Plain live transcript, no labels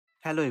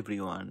Hello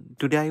everyone.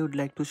 Today I would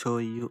like to show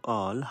you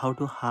all how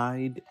to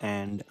hide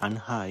and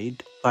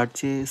unhide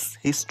purchase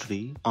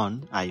history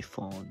on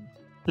iPhone.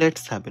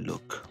 Let's have a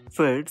look.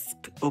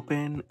 First,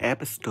 open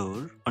App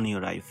Store on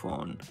your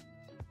iPhone.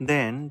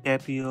 Then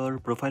tap your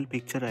profile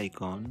picture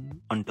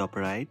icon on top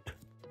right.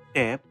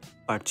 Tap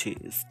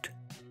Purchased.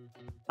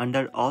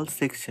 Under All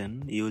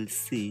section, you will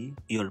see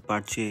your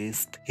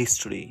purchased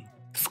history.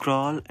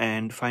 Scroll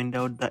and find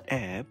out the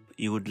app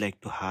you would like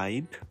to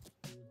hide.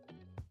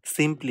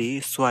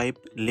 Simply swipe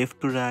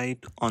left to right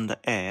on the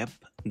app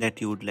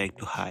that you would like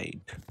to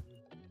hide.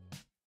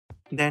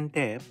 Then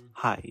tap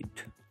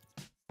Hide.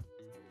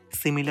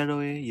 Similar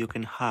way you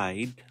can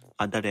hide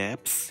other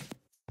apps.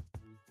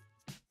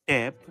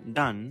 Tap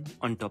Done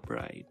on top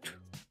right.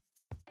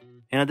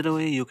 Another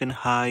way you can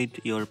hide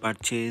your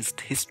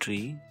purchased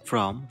history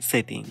from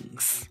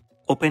Settings.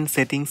 Open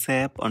Settings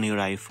app on your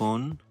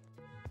iPhone.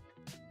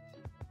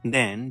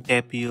 Then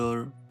tap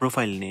your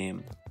profile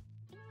name.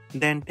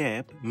 Then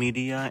tap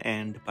Media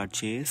and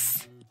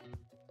Purchase.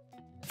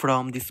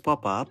 From this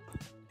pop-up,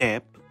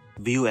 tap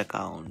View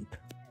Account.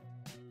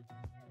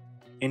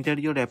 Enter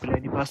your Apple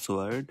ID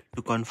password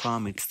to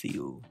confirm it's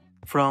you.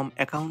 From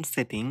Account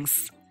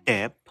Settings,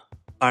 tap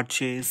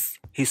Purchase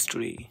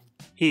History.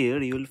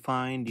 Here you will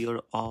find your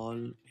all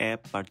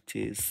app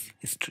purchase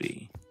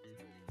history.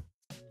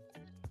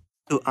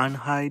 To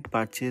unhide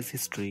purchase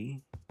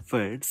history,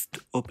 first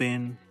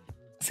open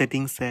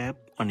Settings app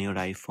on your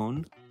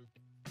iPhone.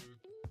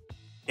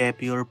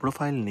 Tap your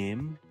profile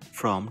name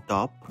from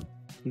top.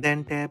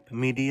 Then tap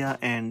Media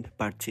and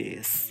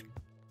Purchase.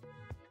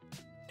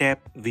 Tap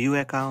View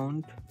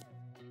Account.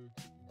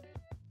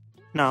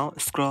 Now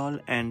scroll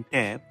and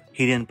tap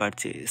Hidden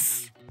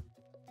Purchase.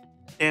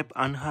 Tap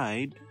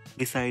Unhide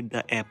beside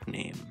the app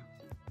name.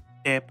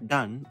 Tap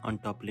Done on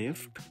top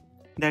left.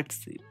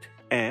 That's it.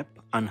 App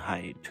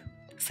Unhide.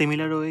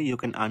 Similar way you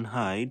can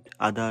unhide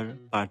other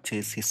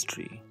purchase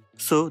history.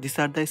 So these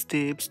are the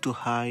steps to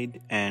hide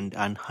and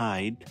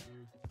unhide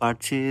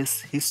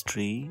purchase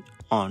history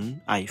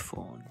on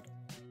iPhone.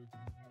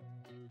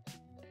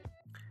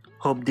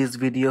 Hope this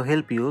video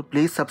help you.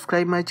 Please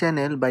subscribe my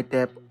channel by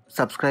tap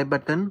subscribe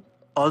button.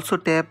 Also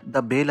tap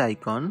the bell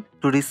icon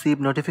to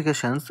receive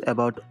notifications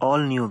about all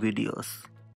new videos.